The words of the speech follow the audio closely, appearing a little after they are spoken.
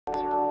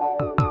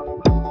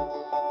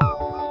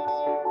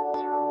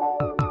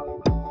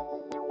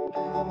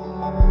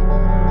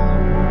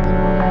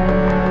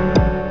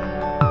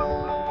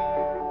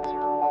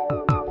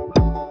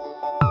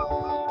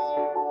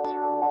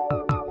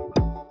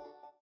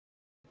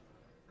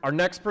Our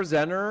next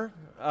presenter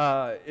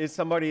is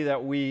somebody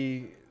that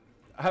we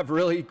have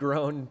really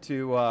grown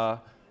to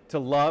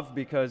love,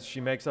 because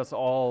she makes us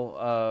all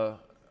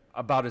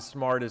about as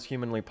smart as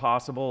humanly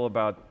possible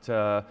about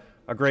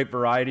a great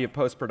variety of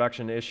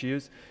post-production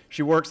issues.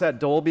 She works at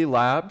Dolby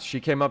Labs. She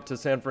came up to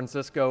San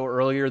Francisco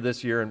earlier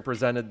this year and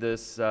presented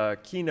this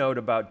keynote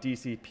about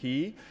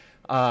DCP.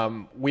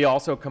 We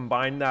also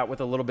combined that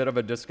with a little bit of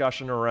a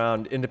discussion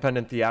around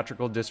independent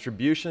theatrical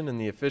distribution and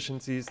the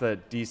efficiencies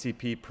that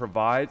DCP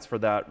provides for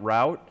that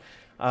route.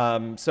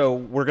 So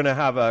we're going to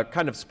have a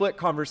kind of split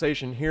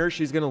conversation here.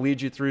 She's going to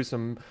lead you through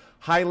some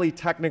highly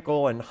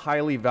technical and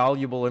highly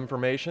valuable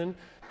information.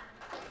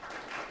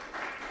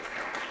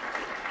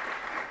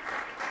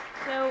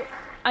 So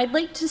I'd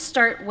like to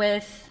start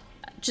with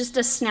just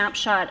a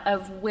snapshot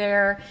of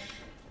where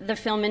the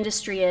film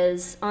industry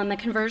is on the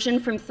conversion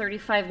from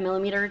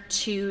 35mm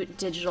to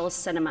digital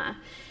cinema.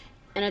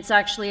 And it's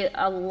actually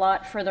a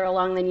lot further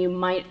along than you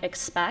might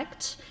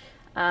expect.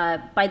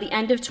 By the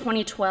end of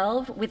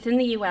 2012, within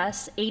the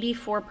US,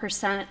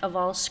 84% of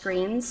all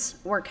screens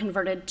were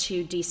converted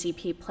to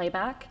DCP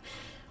playback.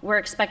 We're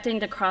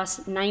expecting to cross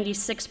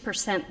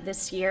 96%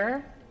 this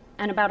year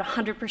and about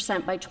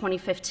 100% by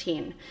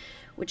 2015.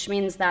 Which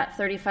means that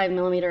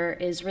 35mm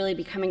is really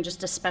becoming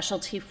just a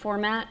specialty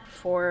format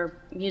for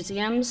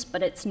museums,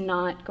 but it's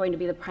not going to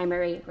be the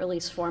primary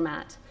release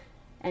format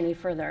any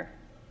further.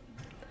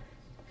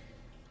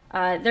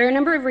 There are a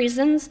number of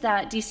reasons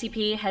that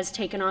DCP has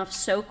taken off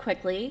so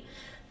quickly.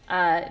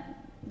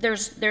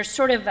 There's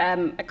sort of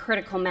a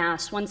critical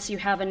mass. Once you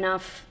have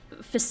enough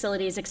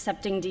facilities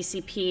accepting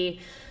DCP,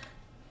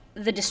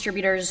 the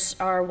distributors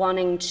are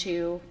wanting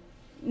to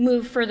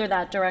move further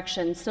that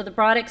direction. So the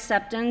broad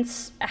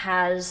acceptance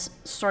has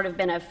sort of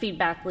been a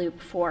feedback loop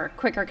for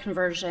quicker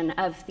conversion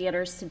of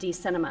theaters to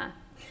D-cinema.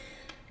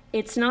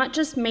 It's not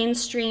just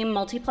mainstream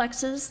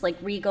multiplexes like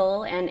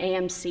Regal and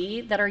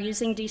AMC that are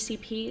using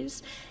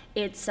DCPs.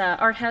 It's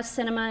art house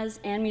cinemas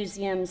and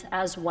museums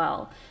as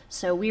well.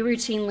 So we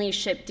routinely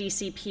ship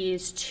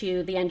DCPs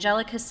to the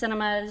Angelica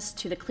cinemas,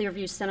 to the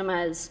Clearview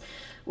cinemas.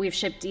 We've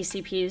shipped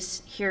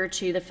DCPs here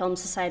to the Film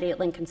Society at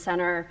Lincoln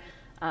Center.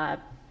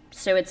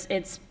 So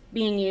it's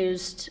being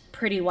used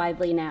pretty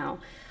widely now.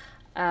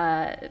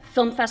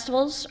 Film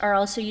festivals are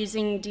also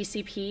using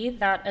DCP.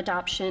 That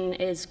adoption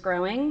is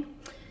growing.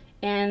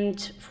 And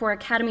for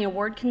Academy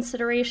Award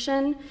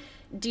consideration,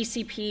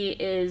 DCP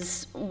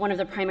is one of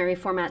the primary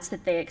formats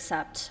that they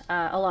accept,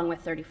 along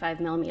with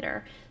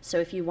 35mm. So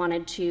if you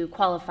wanted to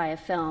qualify a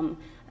film,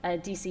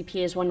 DCP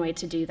is one way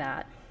to do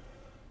that.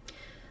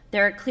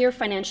 There are clear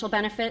financial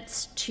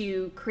benefits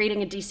to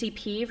creating a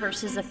DCP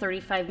versus a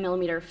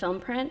 35mm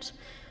film print.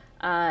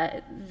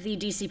 The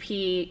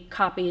DCP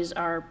copies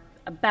are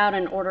about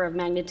an order of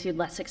magnitude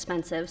less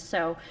expensive,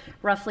 so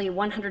roughly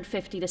 $150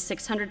 to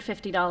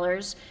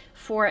 $650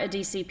 for a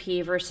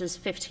DCP versus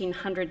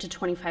 $1,500 to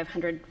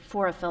 $2,500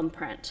 for a film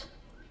print.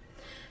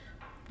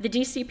 The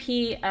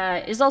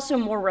DCP is also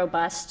more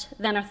robust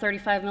than a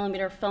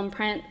 35mm film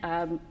print,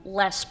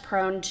 less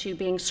prone to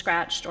being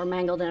scratched or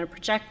mangled in a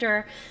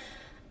projector.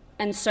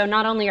 And so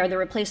not only are the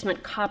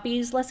replacement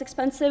copies less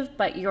expensive,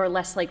 but you're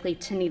less likely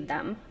to need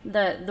them.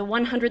 The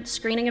 100th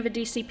screening of a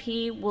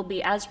DCP will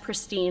be as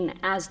pristine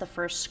as the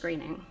first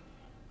screening.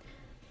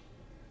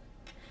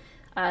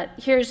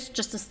 Here's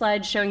just a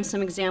slide showing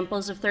some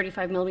examples of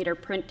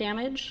 35mm print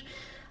damage.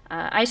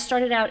 I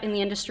started out in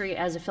the industry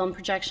as a film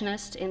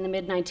projectionist in the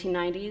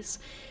mid-1990s.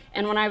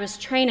 And when I was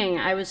training,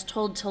 I was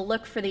told to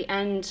look for the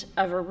end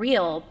of a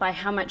reel by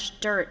how much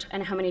dirt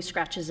and how many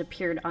scratches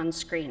appeared on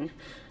screen.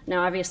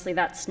 Now, obviously,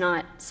 that's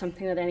not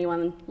something that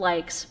anyone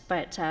likes,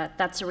 but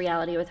that's a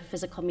reality with a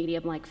physical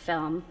medium like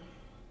film.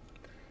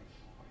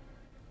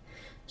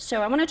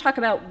 So I want to talk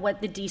about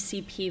what the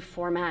DCP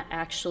format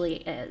actually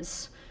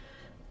is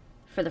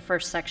for the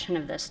first section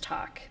of this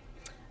talk.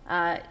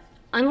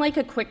 Unlike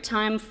a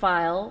QuickTime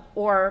file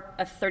or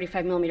a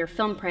 35mm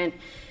film print,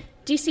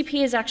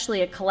 DCP is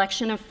actually a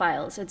collection of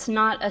files. It's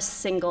not a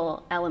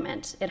single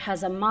element. It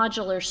has a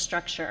modular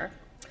structure.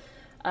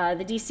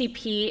 The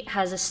DCP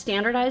has a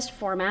standardized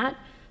format,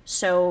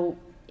 so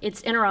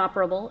it's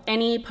interoperable.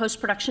 Any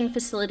post-production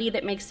facility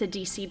that makes a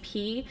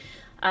DCP,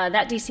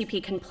 that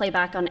DCP can play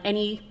back on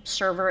any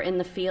server in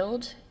the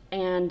field,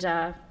 and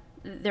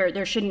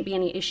there shouldn't be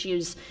any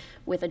issues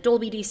with a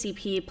Dolby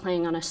DCP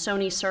playing on a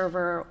Sony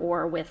server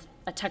or with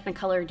a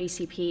Technicolor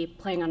DCP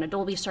playing on a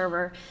Dolby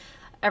server.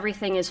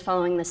 Everything is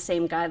following the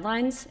same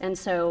guidelines, and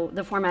so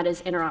the format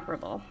is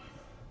interoperable.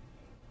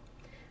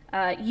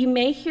 You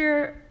may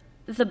hear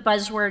the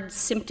buzzword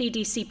SMPTE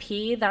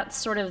DCP. That's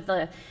sort of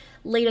the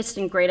latest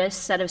and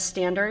greatest set of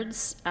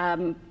standards.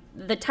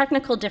 The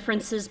technical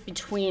differences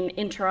between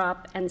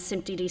interop and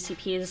SMPTE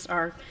DCPs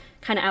are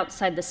kind of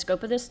outside the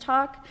scope of this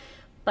talk,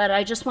 but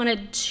I just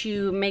wanted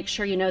to make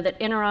sure you know that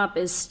interop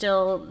is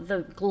still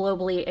the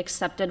globally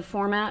accepted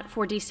format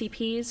for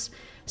DCPs.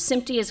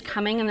 SMPTE is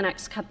coming in the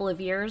next couple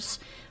of years,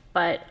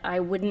 but I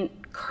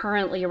wouldn't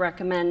currently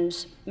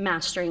recommend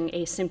mastering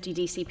a SMPTE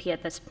DCP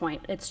at this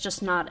point. It's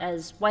just not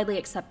as widely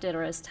accepted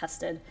or as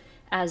tested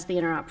as the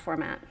interop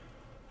format.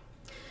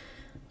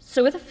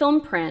 So with a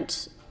film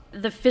print,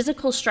 the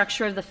physical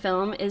structure of the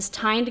film is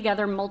tying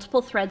together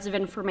multiple threads of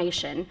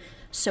information.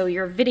 So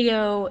your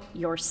video,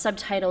 your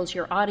subtitles,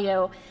 your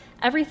audio,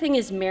 everything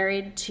is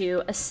married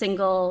to a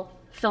single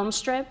film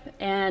strip,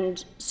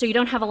 and so you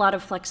don't have a lot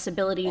of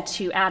flexibility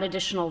to add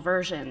additional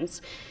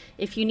versions.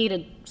 If you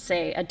need,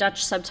 say, a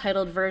Dutch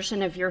subtitled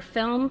version of your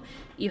film,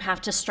 you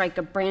have to strike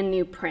a brand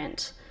new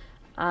print.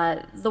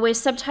 The way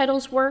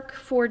subtitles work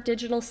for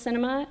digital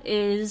cinema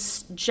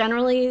is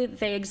generally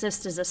they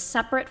exist as a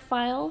separate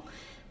file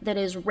that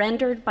is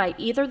rendered by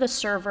either the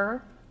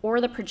server or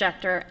the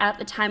projector at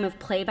the time of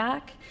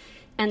playback.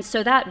 And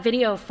so that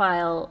video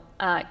file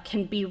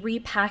can be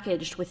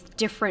repackaged with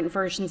different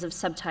versions of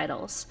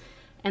subtitles.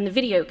 And the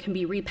video can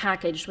be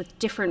repackaged with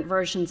different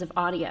versions of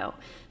audio.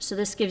 So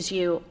this gives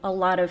you a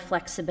lot of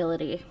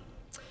flexibility.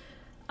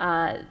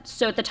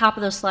 So at the top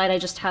of the slide, I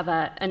just have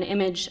an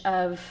image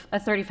of a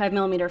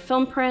 35mm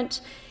film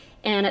print,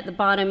 and at the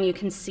bottom you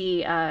can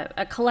see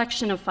a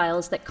collection of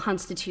files that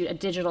constitute a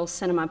digital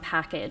cinema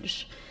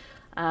package.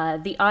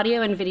 The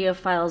audio and video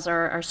files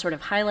are sort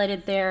of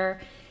highlighted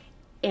there,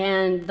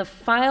 and the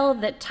file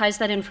that ties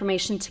that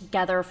information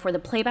together for the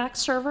playback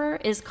server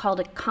is called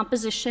a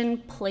composition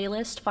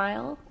playlist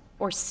file,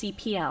 or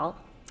CPL.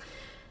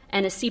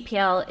 And a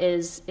CPL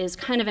is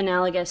kind of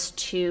analogous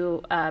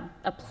to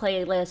a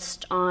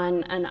playlist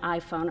on an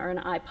iPhone or an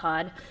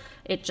iPod.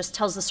 It just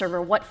tells the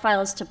server what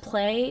files to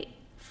play,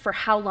 for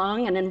how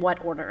long, and in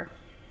what order.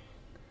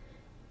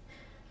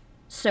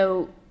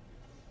 So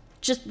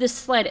just this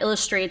slide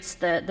illustrates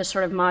the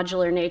sort of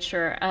modular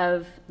nature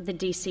of the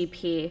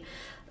DCP.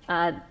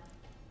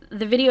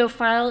 The video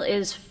file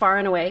is far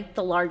and away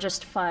the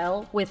largest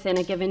file within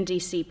a given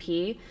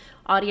DCP.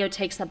 Audio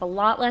takes up a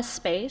lot less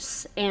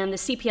space, and the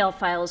CPL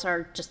files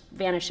are just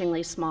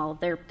vanishingly small.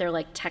 They're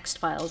like text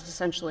files,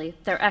 essentially.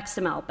 They're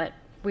XML, but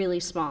really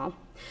small.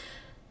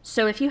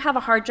 So if you have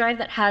a hard drive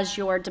that has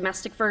your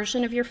domestic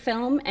version of your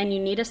film and you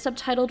need a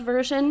subtitled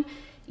version,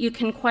 you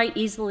can quite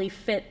easily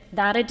fit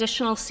that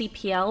additional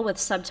CPL with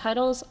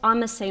subtitles on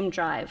the same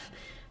drive.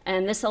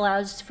 And this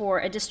allows for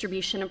a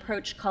distribution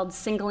approach called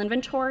single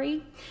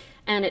inventory,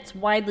 and it's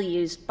widely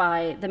used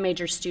by the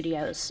major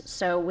studios.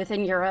 So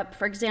within Europe,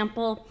 for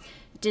example,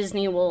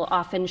 Disney will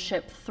often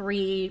ship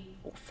 3,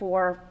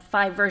 4,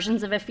 5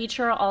 versions of a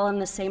feature all in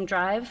the same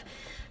drive,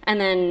 and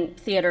then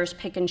theaters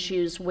pick and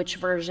choose which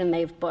version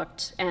they've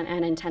booked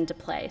and intend to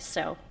play.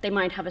 So they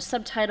might have a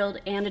subtitled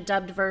and a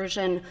dubbed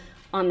version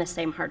on the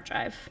same hard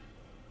drive.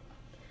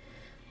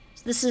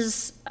 So this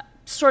is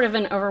sort of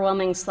an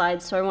overwhelming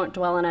slide, so I won't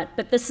dwell on it,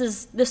 but this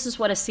is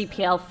what a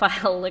CPL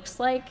file looks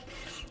like.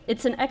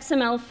 It's an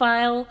XML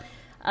file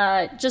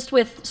just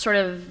with sort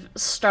of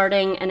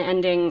starting and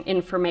ending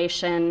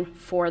information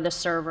for the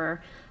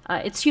server.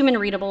 It's human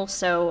readable,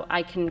 so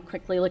I can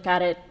quickly look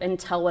at it and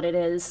tell what it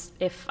is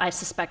if I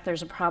suspect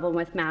there's a problem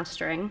with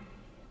mastering.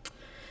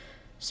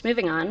 Just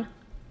moving on.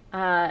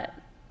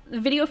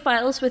 Video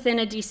files within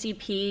a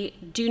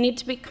DCP do need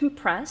to be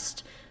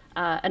compressed.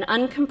 An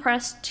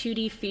uncompressed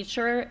 2D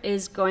feature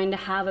is going to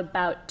have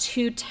about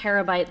 2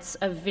 terabytes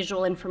of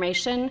visual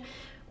information,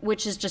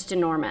 which is just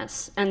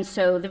enormous. And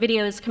so the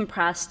video is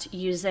compressed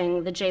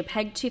using the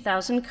JPEG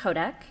 2000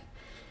 codec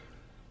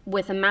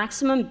with a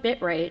maximum bit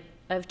rate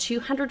of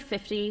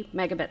 250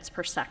 megabits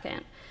per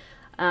second.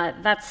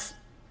 That's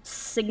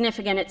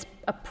significant. It's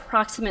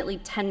approximately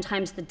 10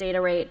 times the data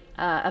rate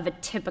of a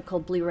typical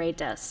Blu-ray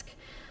disc.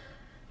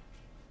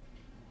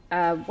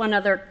 One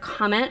other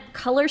comment,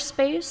 color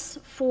space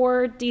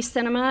for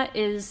DCinema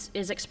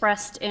is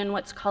expressed in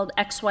what's called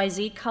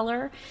XYZ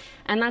color,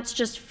 and that's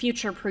just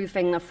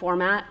future-proofing the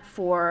format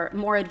for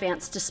more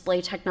advanced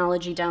display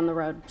technology down the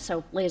road,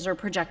 so laser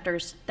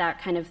projectors, that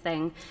kind of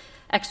thing.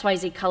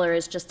 XYZ color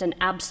is just an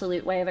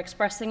absolute way of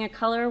expressing a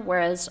color,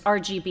 whereas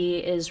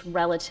RGB is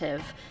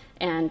relative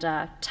and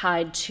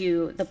tied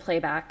to the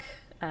playback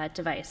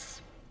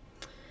device.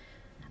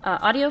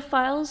 Audio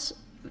files,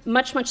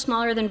 much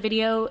smaller than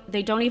video.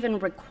 They don't even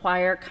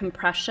require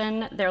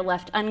compression. They're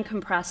left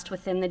uncompressed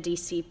within the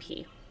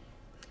DCP.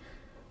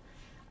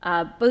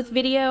 Both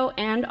video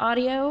and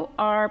audio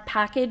are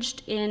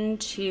packaged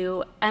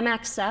into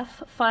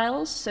MXF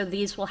files, so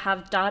these will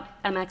have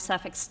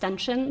 .mxf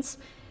extensions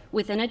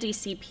within a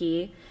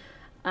DCP,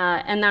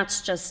 and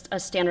that's just a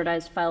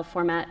standardized file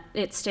format.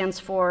 It stands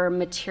for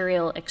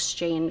Material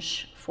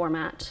Exchange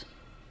Format.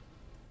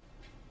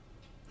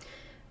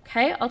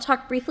 Okay, I'll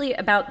talk briefly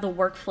about the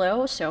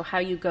workflow, so how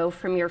you go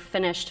from your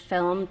finished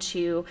film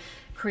to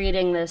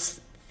creating this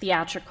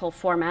theatrical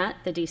format,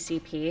 the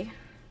DCP.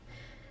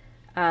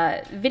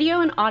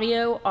 Video and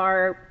audio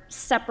are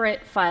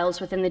separate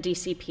files within the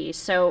DCP.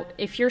 So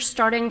if you're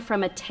starting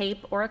from a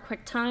tape or a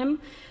QuickTime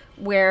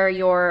where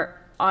your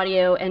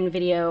audio and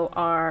video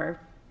are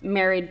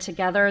married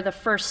together, the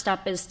first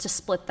step is to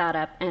split that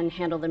up and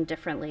handle them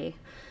differently.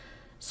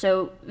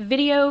 So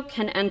video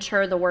can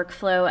enter the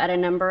workflow at a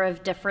number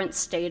of different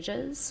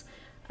stages.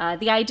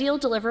 The ideal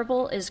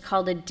deliverable is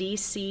called a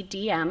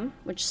DCDM,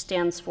 which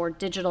stands for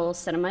Digital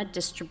Cinema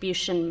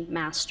Distribution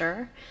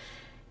Master.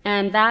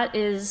 And that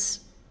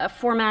is a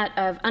format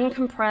of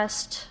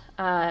uncompressed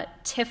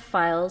TIFF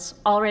files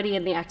already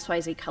in the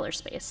XYZ color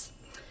space.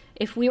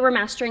 If we were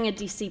mastering a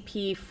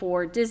DCP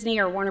for Disney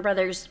or Warner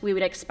Brothers, we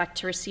would expect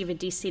to receive a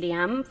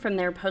DCDM from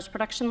their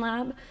post-production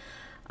lab.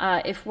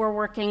 If we're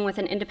working with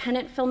an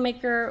independent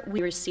filmmaker,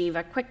 we receive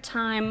a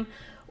QuickTime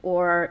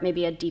or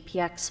maybe a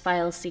DPX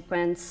file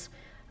sequence.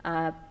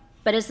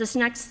 But as this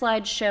next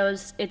slide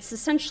shows, it's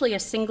essentially a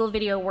single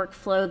video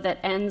workflow that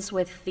ends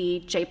with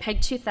the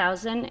JPEG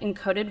 2000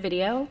 encoded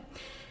video.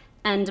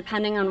 And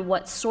depending on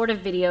what sort of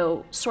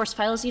video source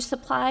files you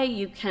supply,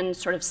 you can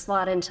sort of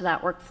slot into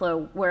that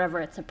workflow wherever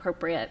it's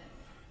appropriate.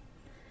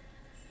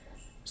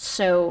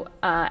 So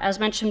as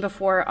mentioned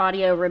before,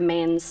 audio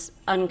remains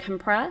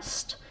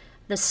uncompressed.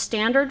 The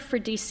standard for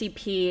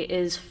DCP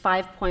is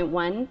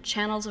 5.1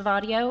 channels of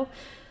audio.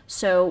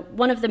 So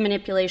one of the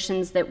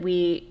manipulations that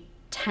we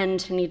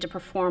tend to need to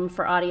perform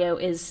for audio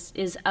is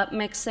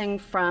upmixing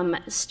from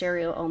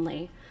stereo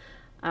only.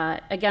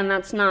 Again,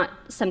 that's not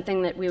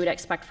something that we would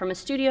expect from a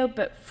studio,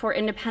 but for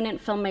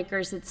independent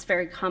filmmakers, it's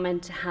very common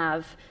to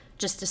have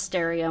just a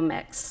stereo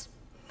mix.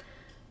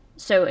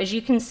 So as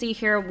you can see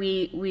here,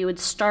 we would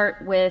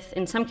start with,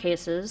 in some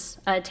cases,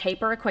 a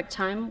tape or a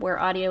QuickTime where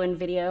audio and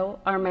video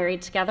are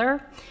married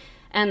together.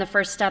 And the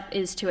first step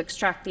is to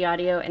extract the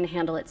audio and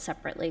handle it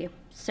separately.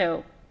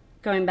 So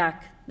going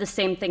back, the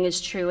same thing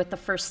is true with the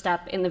first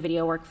step in the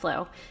video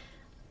workflow.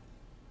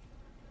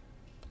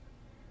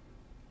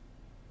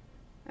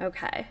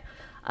 Okay.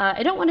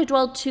 I don't want to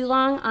dwell too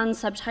long on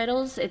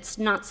subtitles. It's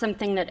not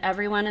something that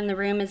everyone in the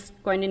room is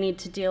going to need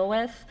to deal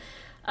with.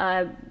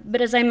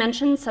 But as I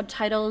mentioned,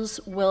 subtitles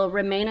will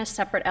remain a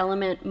separate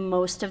element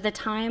most of the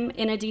time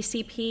in a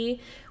DCP,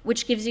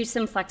 which gives you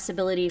some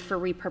flexibility for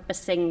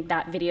repurposing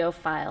that video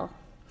file.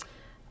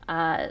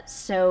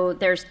 So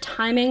there's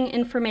timing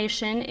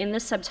information in the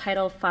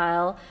subtitle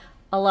file,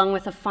 along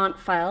with a font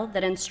file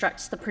that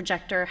instructs the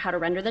projector how to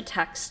render the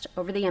text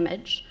over the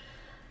image.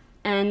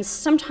 And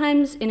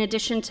sometimes, in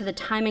addition to the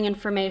timing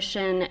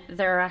information,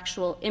 there are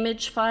actual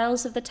image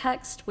files of the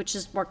text, which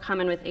is more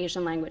common with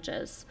Asian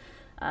languages,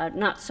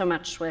 not so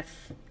much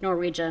with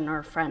Norwegian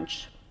or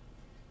French.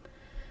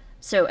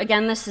 So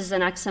again, this is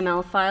an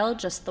XML file,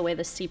 just the way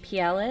the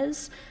CPL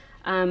is.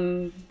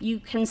 You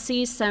can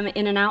see some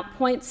in and out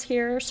points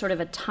here, sort of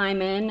a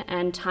time in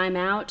and time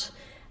out,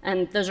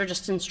 and those are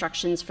just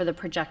instructions for the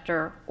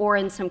projector, or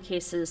in some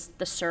cases,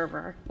 the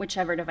server,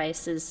 whichever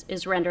device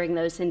is rendering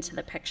those into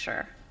the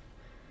picture.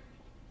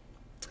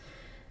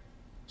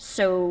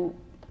 So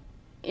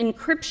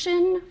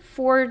encryption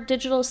for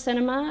digital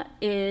cinema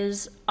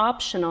is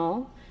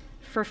optional.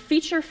 For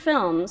feature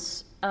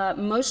films,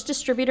 most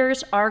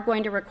distributors are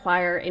going to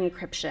require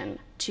encryption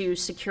to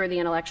secure the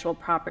intellectual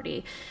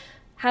property.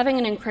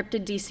 Having an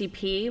encrypted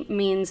DCP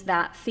means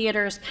that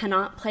theaters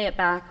cannot play it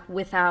back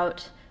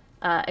without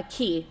a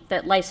key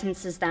that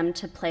licenses them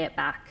to play it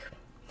back.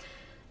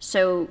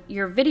 So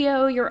your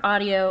video, your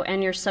audio,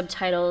 and your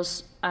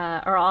subtitles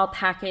are all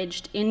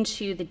packaged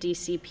into the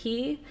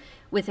DCP,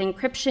 with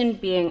encryption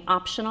being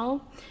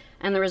optional,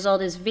 and the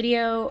result is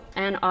video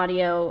and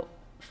audio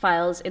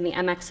files in the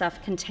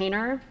MXF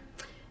container,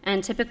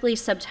 and typically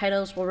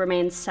subtitles will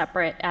remain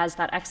separate as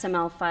that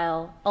XML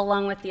file,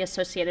 along with the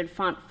associated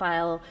font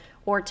file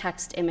or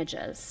text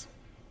images.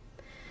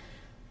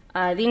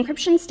 The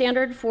encryption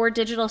standard for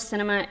digital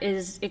cinema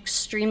is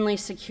extremely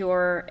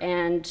secure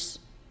and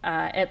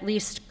at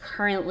least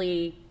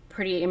currently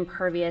pretty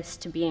impervious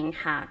to being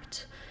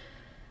hacked.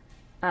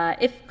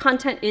 If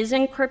content is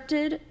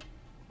encrypted,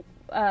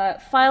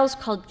 files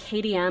called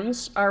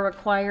KDMs are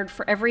required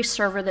for every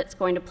server that's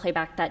going to play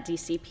back that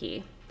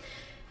DCP.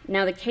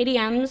 Now, the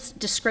KDMs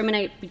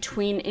discriminate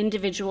between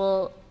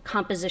individual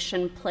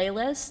composition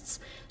playlists,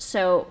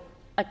 so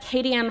a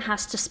KDM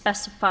has to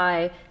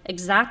specify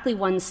exactly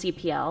one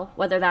CPL,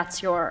 whether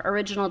that's your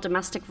original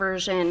domestic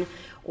version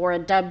or a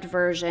dubbed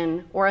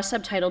version or a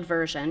subtitled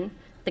version.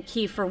 The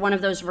key for one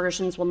of those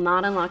versions will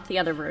not unlock the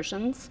other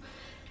versions.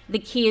 The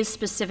key is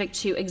specific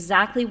to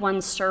exactly one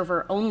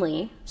server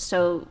only,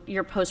 so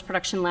your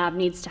post-production lab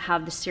needs to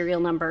have the serial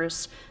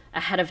numbers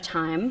ahead of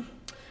time.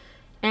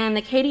 And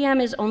the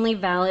KDM is only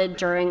valid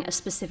during a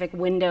specific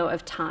window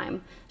of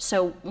time.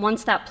 So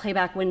once that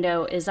playback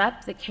window is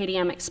up, the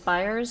KDM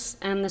expires,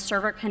 and the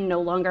server can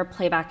no longer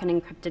play back an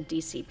encrypted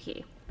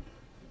DCP.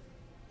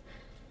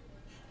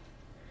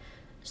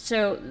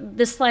 So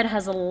this slide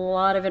has a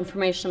lot of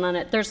information on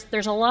it.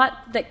 There's a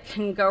lot that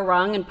can go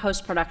wrong in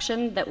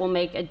post-production that will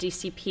make a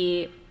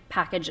DCP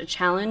package a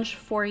challenge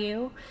for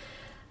you.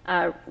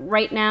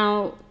 Right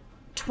now,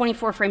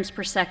 24 frames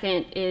per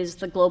second is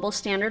the global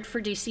standard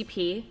for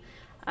DCP.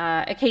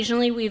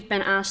 Occasionally, we've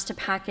been asked to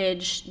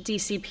package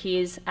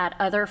DCPs at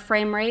other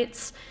frame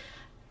rates.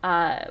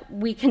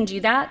 We can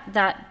do that.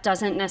 That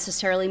doesn't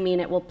necessarily mean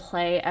it will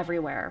play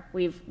everywhere.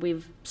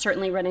 We've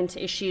certainly run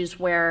into issues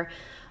where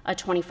a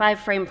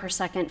 25 frame per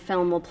second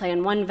film will play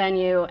in one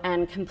venue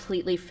and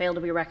completely fail to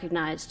be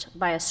recognized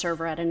by a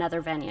server at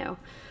another venue.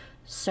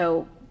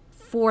 So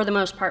for the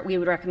most part, we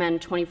would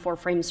recommend 24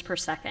 frames per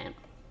second.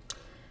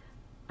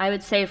 I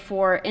would say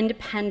for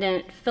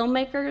independent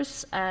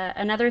filmmakers,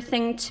 another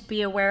thing to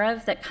be aware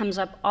of that comes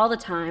up all the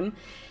time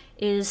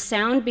is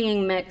sound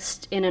being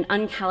mixed in an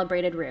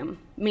uncalibrated room,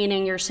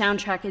 meaning your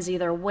soundtrack is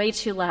either way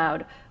too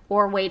loud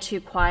or way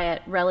too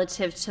quiet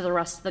relative to the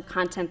rest of the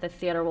content the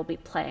theater will be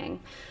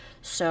playing.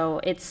 So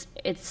it's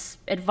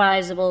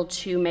advisable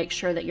to make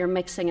sure that you're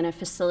mixing in a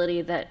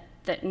facility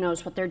that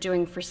knows what they're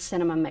doing for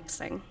cinema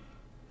mixing.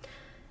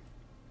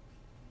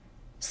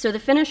 So the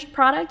finished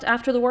product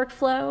after the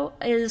workflow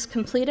is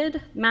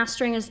completed,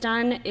 mastering is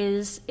done,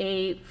 is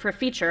for a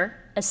feature,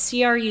 a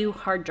CRU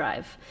hard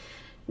drive.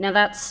 Now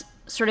that's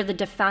sort of the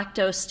de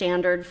facto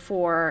standard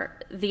for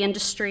the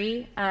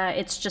industry.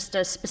 It's just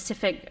a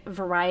specific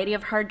variety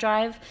of hard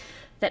drive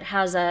that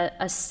has a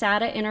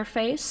SATA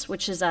interface,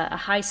 which is a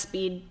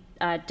high-speed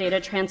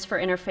data transfer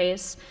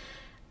interface.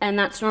 And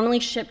that's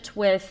normally shipped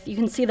with, you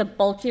can see the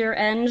bulkier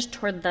end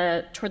toward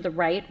the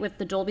right with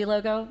the Dolby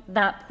logo.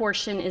 That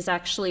portion is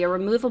actually a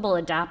removable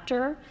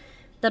adapter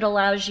that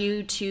allows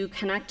you to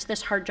connect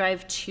this hard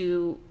drive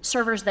to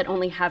servers that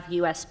only have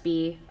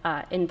USB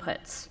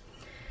inputs.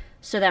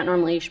 So that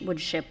normally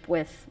would ship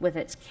with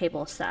its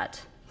cable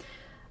set.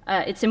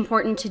 It's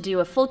important to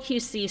do a full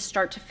QC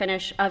start to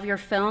finish of your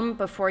film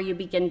before you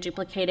begin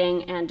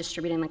duplicating and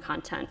distributing the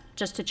content,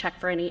 just to check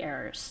for any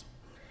errors.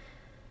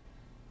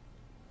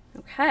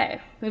 Okay,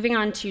 moving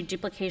on to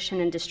duplication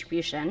and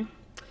distribution.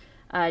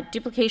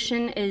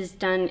 Duplication is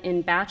done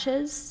in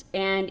batches,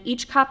 and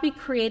each copy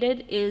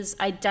created is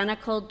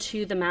identical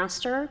to the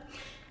master,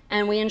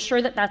 and we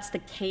ensure that that's the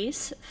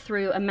case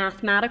through a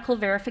mathematical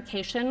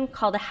verification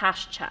called a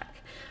hash check.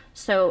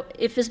 So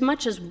if as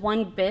much as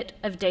 1 bit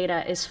of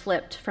data is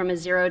flipped from a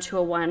 0 to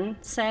a 1,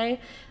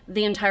 say,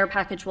 the entire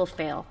package will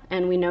fail,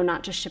 and we know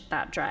not to ship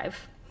that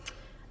drive.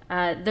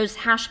 Those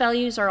hash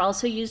values are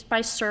also used by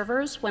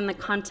servers when the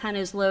content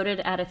is loaded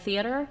at a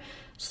theater,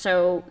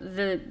 so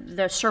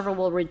the server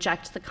will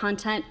reject the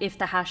content if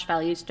the hash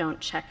values don't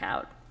check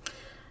out.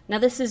 Now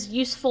this is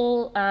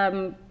useful.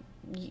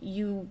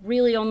 You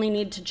really only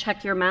need to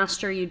check your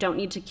master. You don't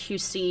need to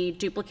QC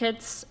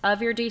duplicates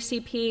of your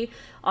DCP.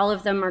 All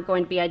of them are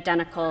going to be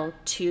identical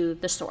to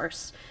the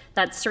source.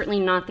 That's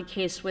certainly not the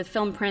case with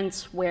film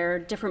prints, where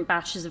different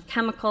batches of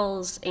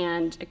chemicals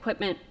and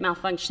equipment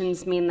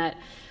malfunctions mean that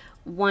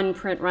one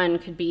print run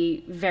could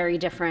be very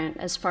different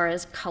as far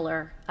as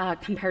color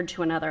compared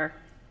to another.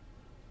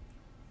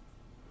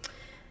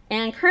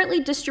 And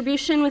currently,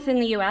 distribution within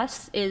the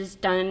US is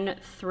done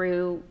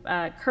through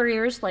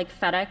couriers like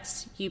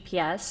FedEx,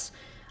 UPS,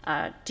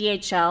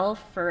 DHL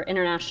for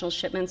international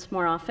shipments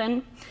more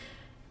often.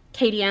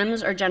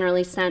 KDMs are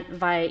generally sent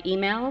via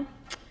email.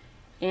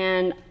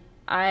 And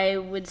I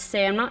would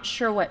say, I'm not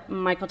sure what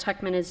Michael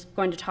Tuckman is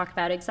going to talk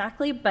about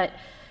exactly, but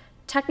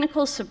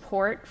technical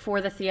support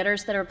for the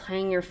theaters that are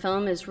playing your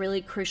film is really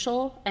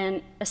crucial,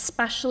 and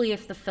especially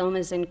if the film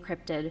is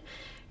encrypted.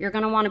 You're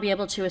going to want to be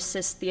able to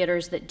assist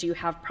theaters that do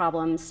have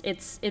problems.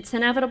 It's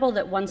inevitable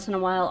that once in a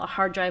while a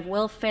hard drive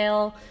will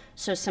fail,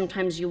 so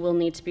sometimes you will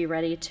need to be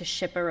ready to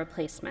ship a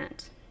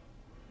replacement.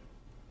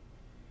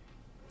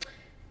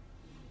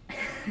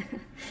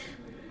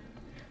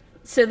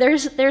 So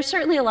there's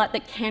certainly a lot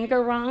that can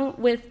go wrong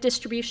with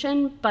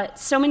distribution, but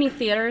so many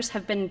theaters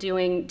have been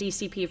doing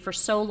DCP for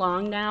so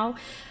long now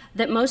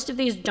that most of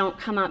these don't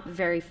come up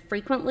very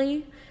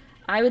frequently.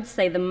 I would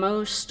say the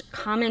most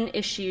common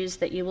issues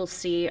that you will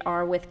see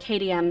are with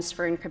KDMs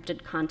for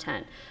encrypted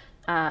content.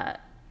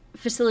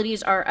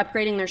 Facilities are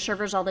upgrading their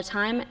servers all the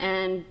time,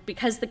 and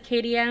because the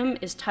KDM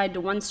is tied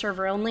to one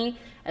server only,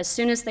 as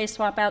soon as they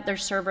swap out their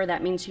server,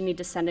 that means you need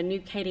to send a new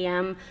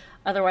KDM,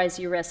 otherwise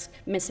you risk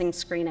missing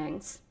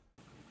screenings.